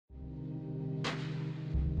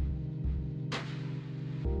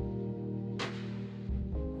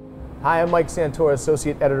Hi, I'm Mike Santora,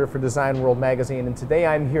 Associate Editor for Design World Magazine, and today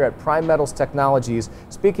I'm here at Primetals Technologies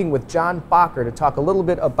speaking with John Bacher to talk a little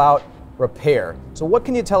bit about repair. So what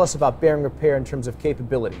can you tell us about bearing repair in terms of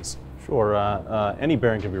capabilities? Sure. Any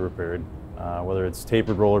bearing can be repaired, whether it's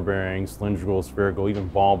tapered roller bearings, cylindrical, spherical, even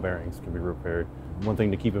ball bearings can be repaired. One thing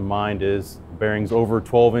to keep in mind is bearings over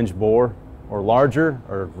 12-inch bore or larger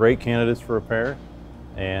are great candidates for repair,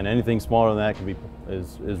 and anything smaller than that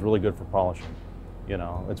is really good for polishing. You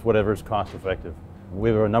know, it's whatever's cost effective. We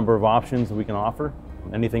have a number of options that we can offer.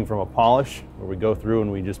 Anything from a polish, where we go through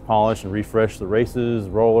and we just polish and refresh the races,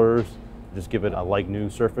 rollers, just give it a like new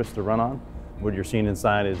surface to run on. What you're seeing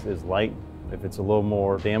inside is light. If it's a little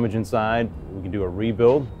more damage inside, we can do a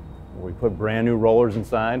rebuild, where we put brand new rollers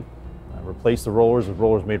inside, replace the rollers with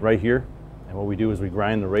rollers made right here. And what we do is we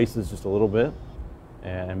grind the races just a little bit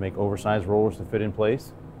and make oversized rollers to fit in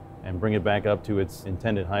place and bring it back up to its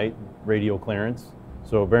intended height, radial clearance.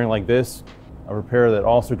 So a bearing like this, a repair that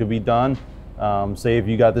also could be done, say if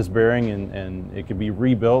you got this bearing and it could be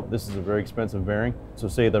rebuilt. This is a very expensive bearing. So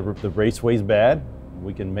say the raceway's bad,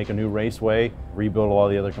 we can make a new raceway, rebuild all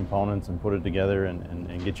the other components and put it together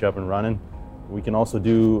and get you up and running. We can also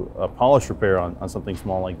do a polish repair on something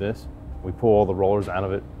small like this. We pull all the rollers out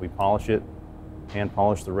of it, we polish it, hand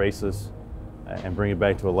polish the races, and bring it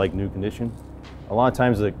back to a like new condition. A lot of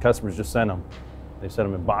times the customers just send them. They send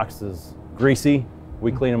them in boxes, greasy.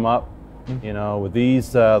 We clean them up. You know, with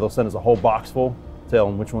these, they'll send us a whole box full, tell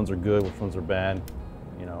them which ones are good, which ones are bad,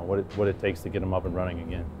 you know, what it takes to get them up and running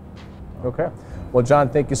again. Okay. Well, John,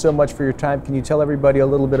 thank you so much for your time. Can you tell everybody a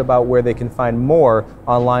little bit about where they can find more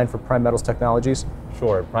online for Primetals Technologies?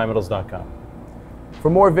 Sure, primetals.com. For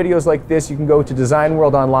more videos like this, you can go to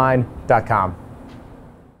designworldonline.com.